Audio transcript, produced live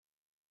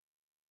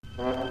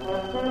I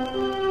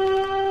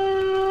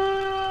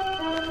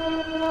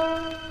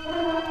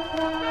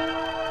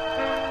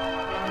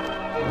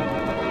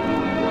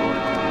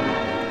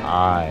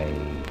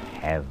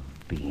have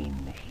been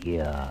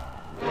here.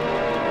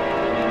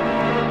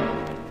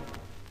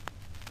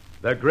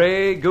 The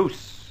Grey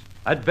Goose,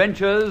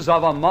 Adventures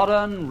of a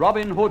Modern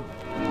Robin Hood.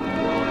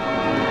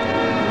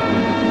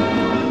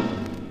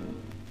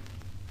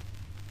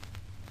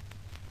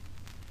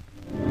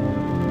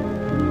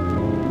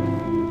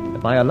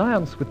 My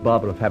alliance with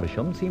Barbara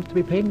Faversham seems to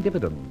be paying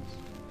dividends.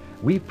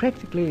 We've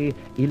practically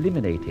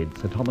eliminated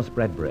Sir Thomas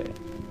Bradbury.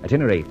 At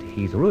any rate,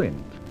 he's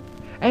ruined.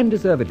 And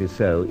deservedly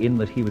so, in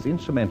that he was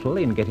instrumental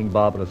in getting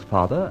Barbara's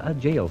father a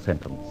jail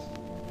sentence.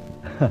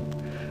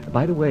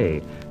 By the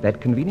way,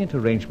 that convenient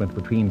arrangement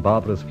between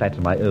Barbara's flat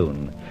and my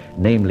own,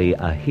 namely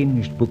a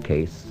hinged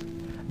bookcase,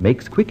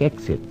 makes quick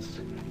exits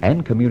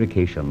and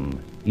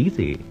communication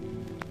easy.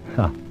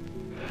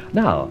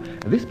 Now,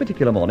 this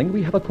particular morning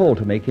we have a call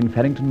to make in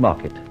Farrington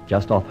Market,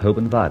 just off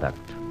Holborn Viaduct.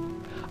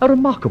 A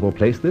remarkable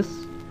place, this.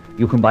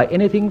 You can buy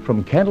anything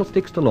from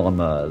candlesticks to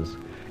lawnmowers,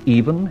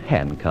 even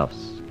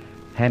handcuffs.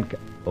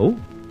 Oh,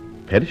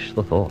 perish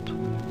the thought.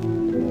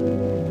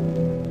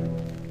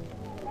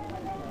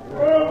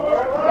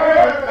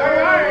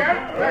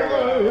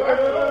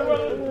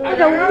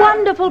 What a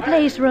wonderful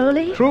place,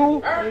 Rolly.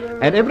 True,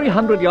 and every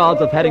 100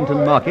 yards of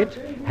Farrington Market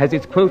has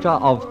its quota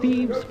of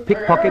thieves,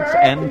 pickpockets,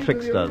 and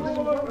tricksters.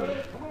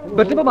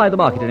 But never mind the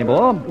market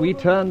anymore. We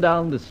turn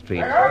down this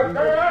street.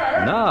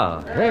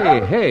 Now,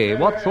 hey,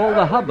 what's all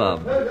the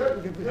hubbub?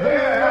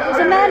 There's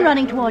a man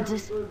running towards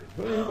us.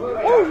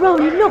 Oh,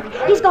 Rolly, look.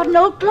 He's got an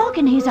old clock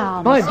in his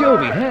arms. By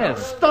Jove, he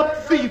has. Stop,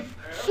 thief!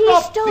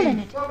 He's stolen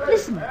it.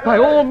 Listen. By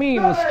all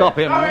means, stop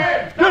him.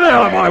 Get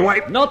out of my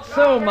way! Not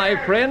so, my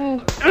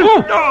friend.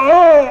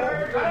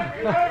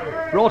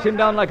 Brought him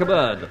down like a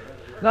bird.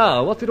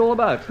 Now, what's it all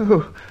about?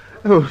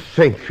 Oh,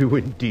 thank you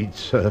indeed,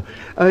 sir.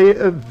 I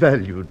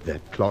valued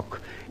that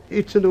clock.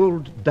 It's an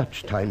old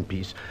Dutch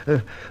timepiece,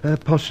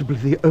 possibly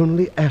the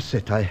only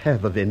asset I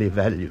have of any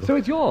value. So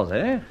it's yours,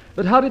 eh?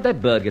 But how did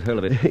that bird get hold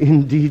of it?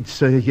 Indeed,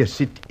 sir,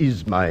 yes, it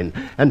is mine.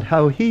 And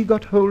how he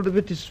got hold of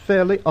it is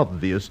fairly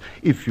obvious,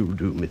 if you'll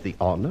do me the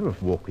honour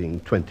of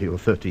walking 20 or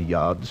 30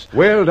 yards.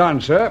 Well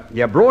done, sir.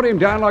 You brought him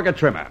down like a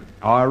trimmer.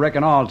 I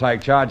reckon I'll take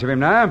charge of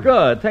him now.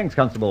 Good, thanks,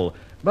 Constable.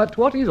 But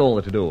what is all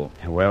the to-do?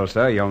 Well,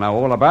 sir, you'll know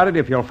all about it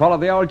if you'll follow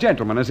the old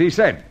gentleman, as he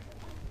said.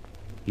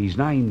 His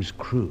name's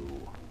Crewe.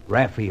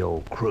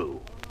 Raphael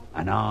Crewe.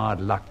 An hard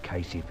luck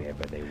case if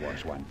ever there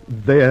was one.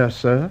 There,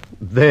 sir.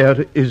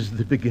 There is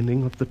the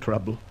beginning of the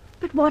trouble.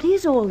 But what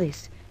is all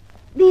this?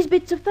 These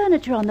bits of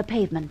furniture on the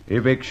pavement.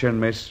 Eviction,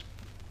 miss.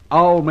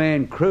 Old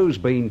man Crewe's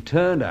been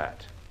turned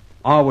out.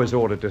 I was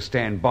ordered to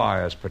stand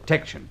by as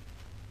protection.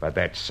 But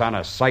that son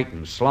of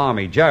Satan,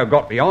 Slimy Joe,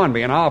 got behind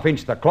me and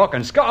half-inched the clock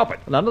and scarped it.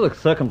 Well, under the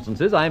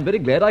circumstances, I am very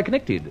glad I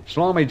connected.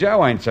 Slimy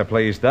Joe ain't so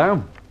pleased,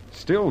 though.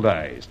 Still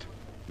dazed.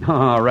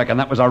 I reckon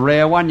that was a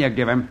rare one you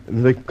give him.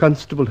 The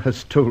constable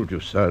has told you,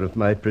 sir, of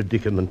my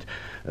predicament.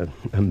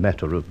 A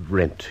matter of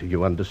rent,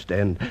 you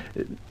understand.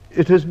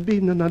 It has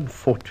been an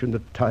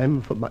unfortunate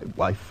time for my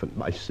wife and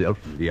myself.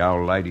 The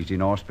old lady's in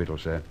hospital,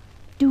 sir.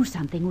 Do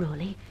something,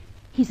 Rolly.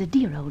 He's a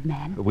dear old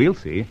man. We'll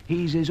see.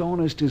 He's as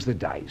honest as the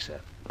day, sir.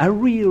 A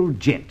real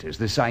gent, as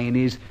the saying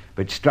is,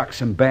 but struck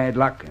some bad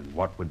luck, and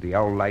what with the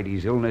old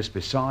lady's illness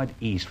beside,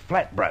 he's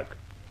flat broke.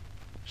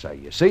 So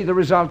you see the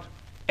result?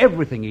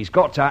 Everything he's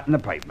got's out in the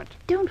pavement.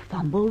 Don't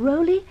fumble,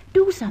 Rolly.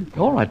 Do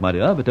something. All right, my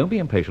dear, but don't be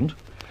impatient.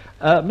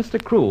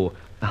 Mr. Crewe,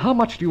 how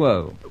much do you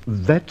owe?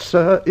 That,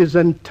 sir, is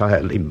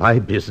entirely my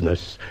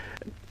business.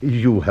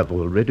 You have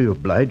already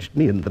obliged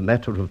me in the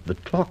matter of the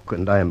clock,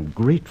 and I am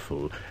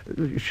grateful.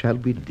 Shall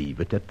we leave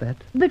it at that?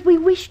 But we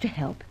wish to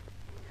help.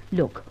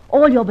 Look,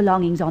 all your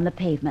belongings on the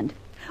pavement.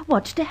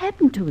 What's to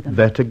happen to them?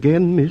 That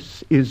again,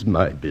 miss, is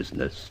my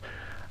business.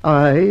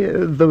 I,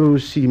 though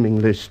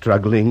seemingly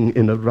struggling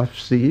in a rough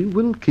sea,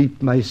 will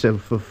keep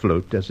myself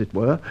afloat, as it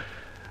were.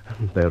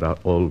 There are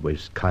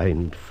always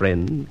kind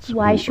friends.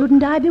 Why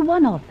shouldn't I be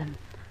one of them?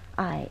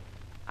 I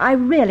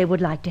really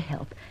would like to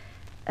help.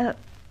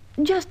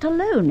 Just a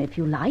loan, if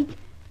you like.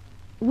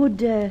 Would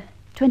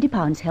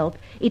 £20 help?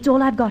 It's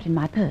all I've got in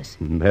my purse.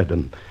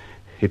 Madam,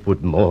 it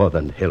would more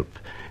than help.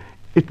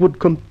 It would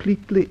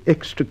completely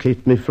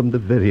extricate me from the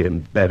very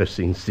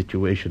embarrassing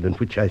situation in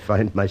which I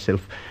find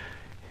myself.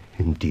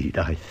 Indeed,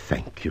 I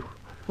thank you.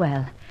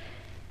 Well,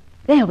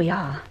 there we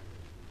are.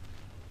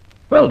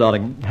 Well,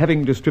 darling,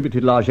 having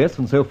distributed largesse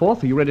and so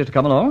forth, are you ready to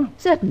come along?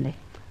 Certainly.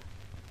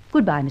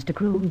 Goodbye, Mr.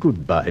 Crewe.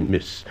 Goodbye,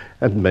 miss,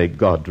 and may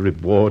God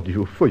reward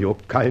you for your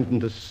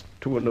kindness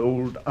to an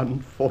old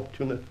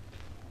unfortunate.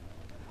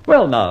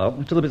 Well, now,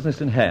 to the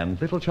business in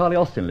hand. Little Charlie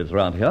Austin lives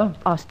around here.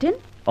 Austin?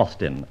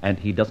 Austin, and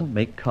he doesn't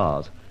make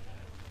cars.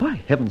 By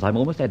heavens, I'm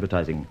almost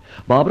advertising.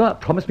 Barbara,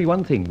 promise me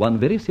one thing, one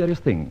very serious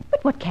thing.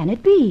 But what can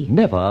it be?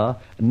 Never,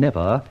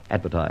 never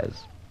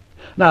advertise.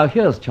 Now,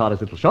 here's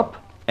Charlie's little shop.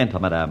 Enter,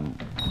 madame.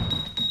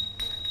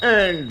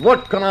 And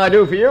what can I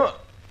do for you?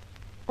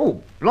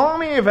 Oh,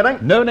 blimey, if it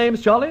ain't... No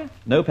names, Charlie.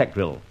 No pack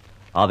drill.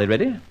 Are they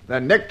ready? The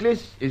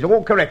necklace is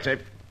all correct, sir.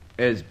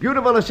 As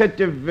beautiful a set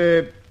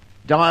of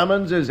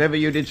diamonds as ever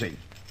you did see.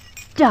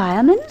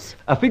 Diamonds?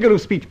 A figure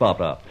of speech,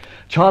 Barbara.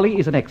 Charlie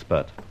is an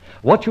expert.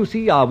 What you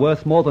see are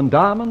worth more than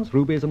diamonds,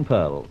 rubies, and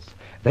pearls.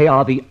 They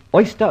are the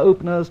oyster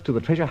openers to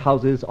the treasure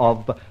houses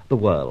of the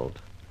world,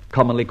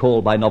 commonly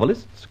called by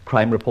novelists,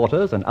 crime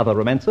reporters, and other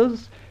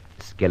romancers,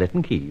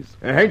 skeleton keys.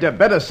 There ain't a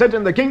better set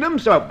in the kingdom,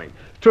 so help me.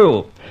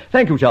 True.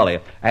 Thank you, Charlie.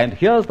 And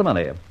here's the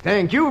money.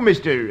 Thank you,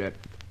 Mr.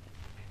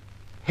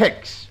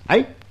 Hex,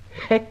 eh?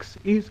 Hex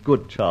is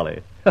good,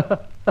 Charlie.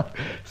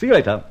 See you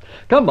later.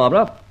 Come,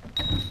 Barbara.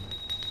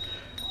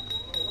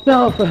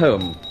 Now for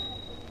home.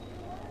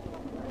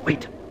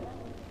 Wait.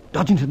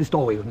 Dodge into this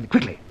doorway with me,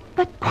 quickly.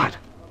 But Quiet.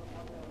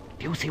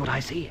 Do you see what I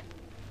see?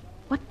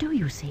 what do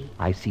you see?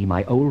 I see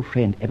my old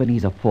friend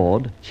Ebenezer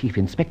Ford, Chief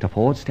Inspector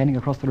Ford, standing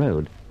across the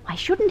road. Why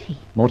shouldn't he?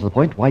 More to the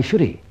point, why should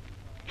he?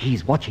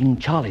 He's watching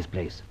Charlie's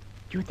place.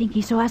 Do you think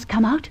he saw us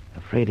come out?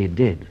 Afraid he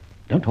did.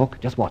 Don't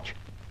talk, just watch.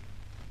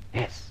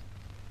 Yes,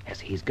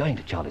 he's going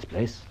to Charlie's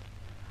place.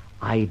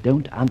 I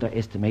don't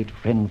underestimate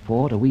friend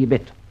Ford a wee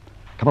bit.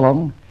 Come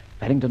along.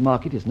 Farrington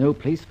Market is no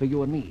place for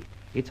you and me.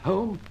 It's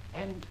home,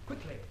 and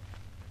quickly.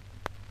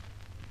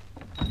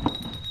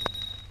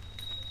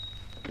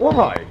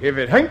 Why, if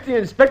it ain't the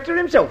inspector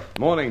himself.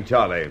 Morning,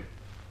 Charlie.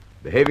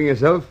 Behaving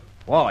yourself?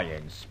 Why,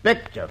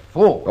 Inspector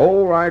Ford.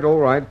 All right, all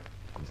right.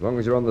 As long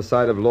as you're on the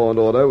side of law and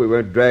order, we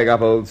won't drag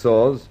up old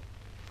sores.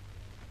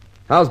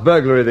 How's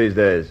burglary these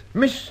days?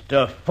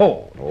 Mr.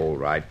 Ford. All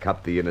right,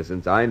 cut the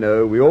innocence. I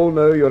know. We all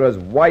know you're as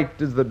white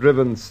as the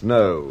driven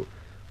snow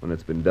when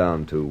it's been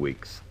down 2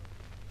 weeks.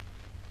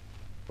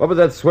 What was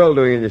that swell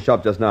doing in your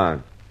shop just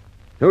now?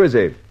 Who is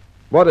he?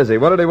 What is he?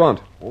 What did he want?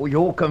 Oh,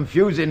 you're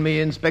confusing me,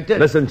 Inspector.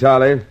 Listen,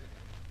 Charlie.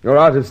 You're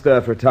out of stir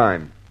for a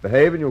time.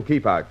 Behave and you'll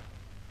keep out.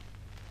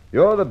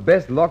 You're the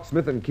best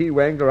locksmith and key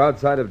wangler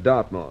outside of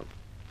Dartmoor.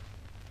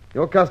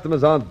 Your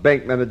customers aren't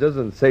bank managers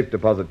and safe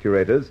deposit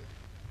curators.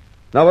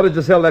 Now, what did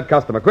you sell that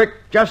customer? Quick!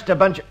 Just a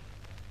bunch of...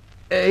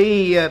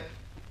 He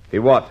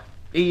what?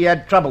 He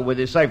had trouble with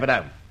his safe at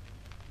home.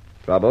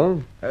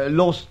 Trouble?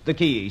 Lost the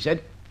key, he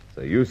said.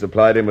 So you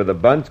supplied him with a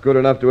bunch good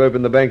enough to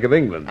open the Bank of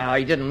England.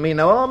 I didn't mean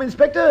no harm,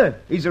 Inspector.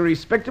 He's a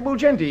respectable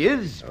gent, he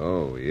is.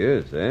 Oh, he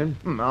is, eh?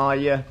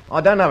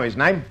 I don't know his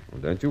name.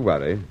 Well, don't you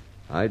worry.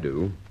 I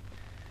do.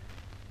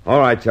 All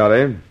right,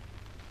 Charlie.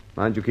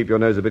 Mind you keep your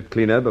nose a bit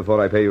cleaner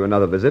before I pay you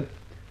another visit.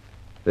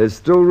 There's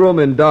still room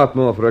in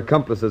Dartmoor for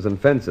accomplices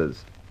and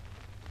fencers.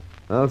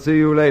 I'll see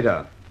you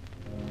later.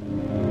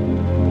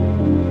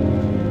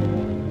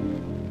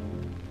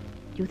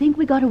 Do you think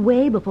we got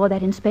away before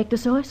that inspector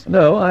saw us?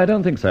 No, I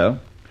don't think so.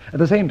 At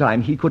the same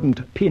time, he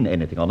couldn't pin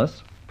anything on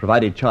us,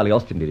 provided Charlie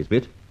Austin did his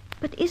bit.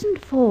 But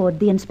isn't Ford,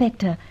 the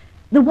inspector,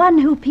 the one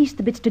who pieced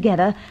the bits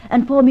together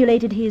and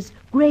formulated his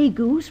Grey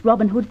Goose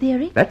Robin Hood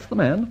theory? That's the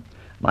man.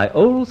 My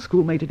old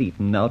schoolmate at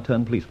Eton, now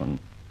turned policeman.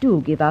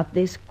 Do give up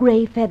this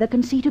grey feather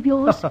conceit of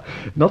yours.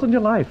 Not in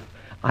your life.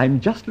 I'm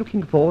just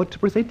looking forward to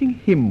presenting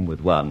him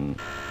with one.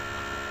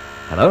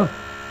 Hello?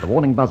 The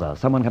warning buzzer.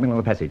 Someone coming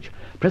along the passage.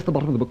 Press the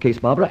bottom of the bookcase,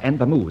 Barbara, and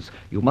vamoose.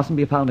 You mustn't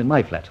be found in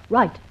my flat.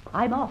 Right.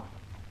 I'm off.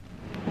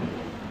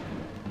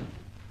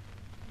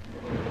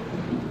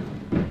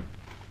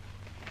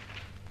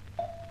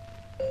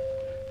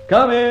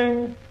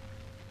 Coming!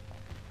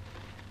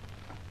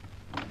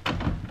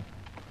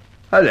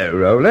 Hello,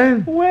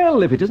 Rowley.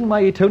 Well, if it isn't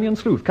my Etonian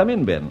sleuth, come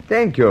in, Ben.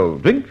 Thank you.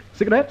 Drink?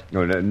 Cigarette?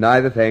 No,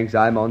 neither thanks.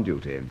 I'm on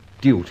duty.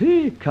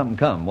 Duty?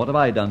 Come. What have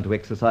I done to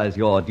exercise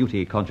your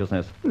duty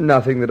consciousness?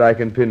 Nothing that I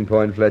can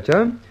pinpoint,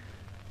 Fletcher.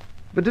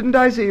 But didn't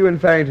I see you in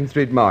Farrington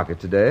Street Market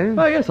today?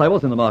 Oh, yes, I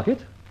was in the market.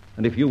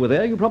 And if you were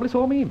there, you probably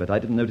saw me, but I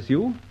didn't notice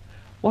you.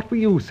 What were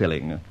you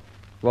selling?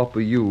 What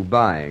were you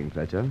buying,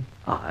 Fletcher?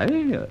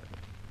 I?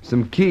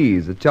 Some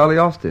keys at Charlie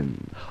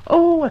Austin.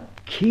 Oh,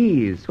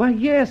 keys. Why,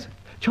 yes.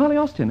 Charlie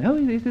Austin. Oh,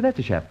 is that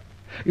the chap?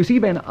 You see,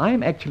 Ben,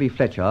 I'm actually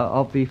Fletcher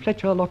of the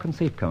Fletcher Lock and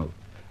Safe Co.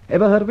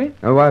 Ever heard of me?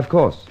 Oh, why, of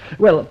course.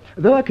 Well,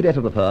 though a cadet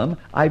of the firm,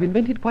 I've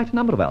invented quite a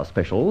number of our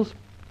specials.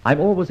 I'm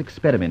always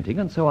experimenting,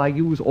 and so I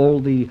use all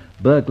the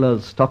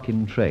burglars' stock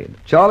in trade.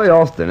 Charlie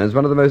Austin is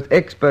one of the most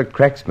expert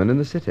cracksmen in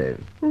the city.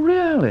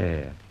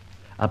 Really?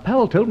 A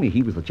pal told me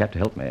he was the chap to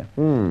help me.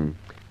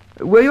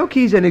 Were your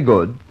keys any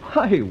good?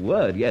 My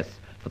word, yes.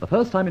 For the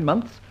first time in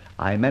months,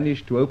 I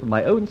managed to open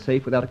my own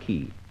safe without a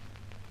key.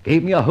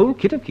 Gave me a whole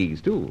kit of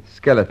keys, too.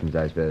 Skeletons,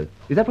 I suppose.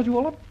 Is that what you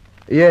call them?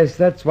 Yes,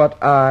 that's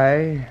what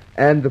I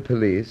and the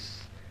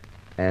police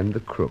and the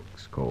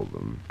crooks call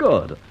them.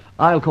 Good.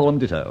 I'll call them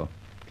ditto.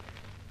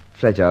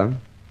 Fletcher,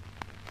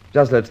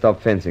 just let's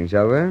stop fencing,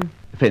 shall we?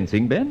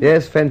 Fencing, Ben?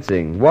 Yes,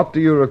 fencing. What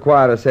do you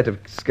require a set of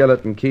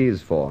skeleton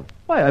keys for?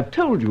 Why, I've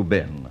told you,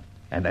 Ben.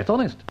 And that's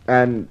honest.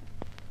 And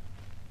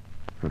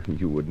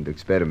you wouldn't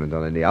experiment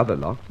on any other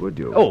lock, would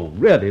you? Oh,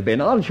 really,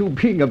 Ben? Aren't you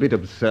being a bit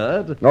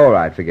absurd? All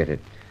right, forget it.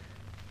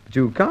 But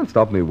you can't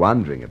stop me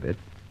wondering a bit.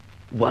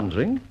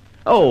 Wondering?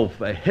 Oh,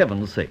 for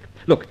heaven's sake.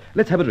 Look,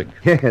 let's have a drink.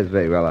 Yes,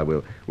 very well, I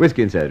will.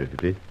 Whiskey and soda, if you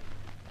please.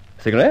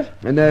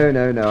 Cigarette?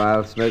 No,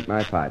 I'll smoke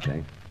my pipe,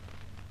 thanks.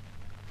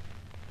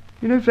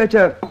 You know,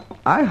 Fletcher,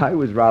 I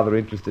was rather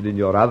interested in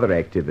your other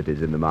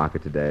activities in the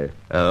market today.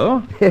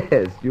 Oh?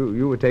 Yes,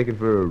 you were taken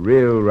for a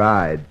real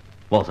ride.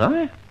 Was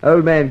I?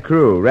 Old man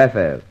Crew,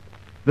 Raphael.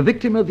 The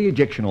victim of the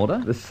ejection order?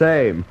 The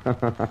same.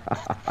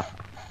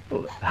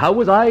 How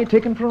was I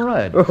taken for a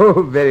ride?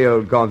 Oh, very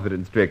old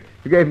confidence trick.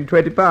 You gave him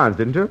 £20,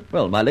 didn't you?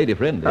 Well, my lady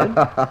friend did.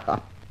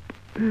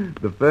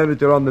 The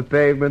furniture on the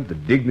pavement, the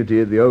dignity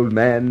of the old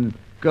man.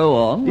 Go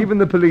on. Even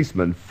the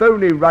policeman,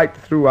 phony right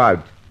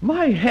throughout.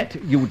 My hat,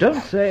 you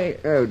don't say.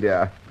 Oh,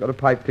 dear. Got a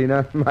pipe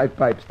cleaner? My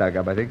pipe stuck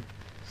up, I think.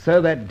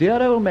 So that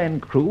dear old man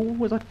Crew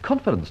was a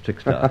confidence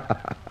trickster.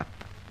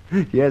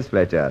 Yes,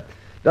 Fletcher.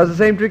 Does the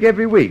same trick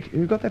every week.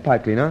 You got that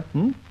pipe cleaner?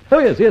 Oh,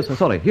 yes,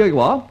 sorry. Here you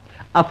are.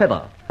 A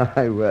feather.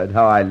 My word,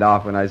 how I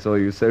laughed when I saw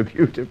you so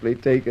beautifully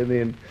taken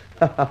in.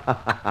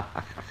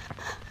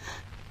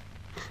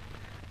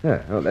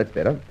 Oh, that's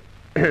better.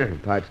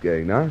 Pipe's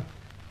going now.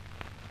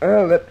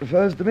 Well, that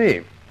refers to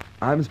me.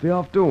 I must be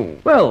off too.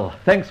 Well,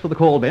 thanks for the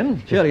call,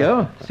 Ben.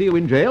 Cheerio. See you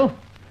in jail.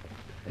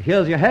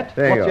 Here's your hat.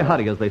 There you What's your are.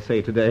 hurry, as they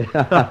say today?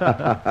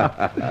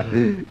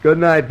 Good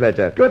night,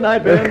 Fletcher. Good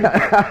night, Ben.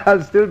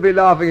 I'll still be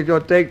laughing at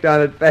your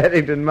takedown at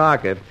Paddington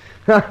Market.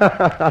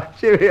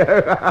 Cheerio.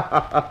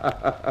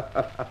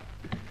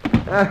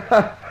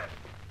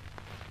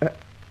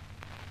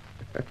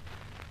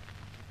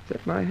 Is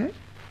that my hat?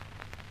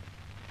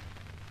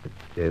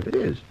 There it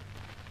is.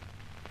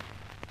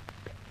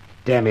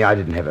 Damn me, I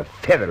didn't have a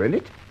feather in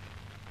it.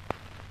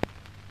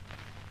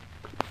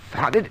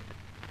 Found it.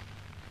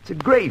 It's a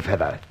grey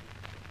feather.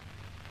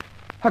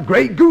 A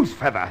grey goose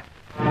feather.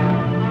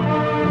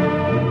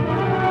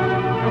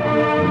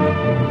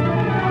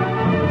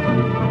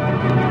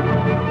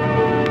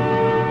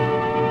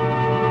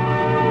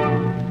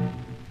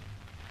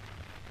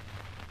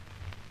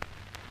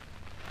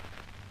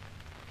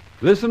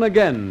 Listen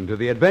again to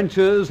the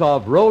adventures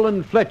of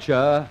Roland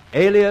Fletcher,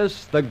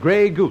 alias the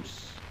Grey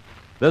Goose,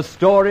 the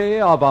story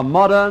of a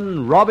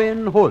modern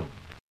Robin Hood.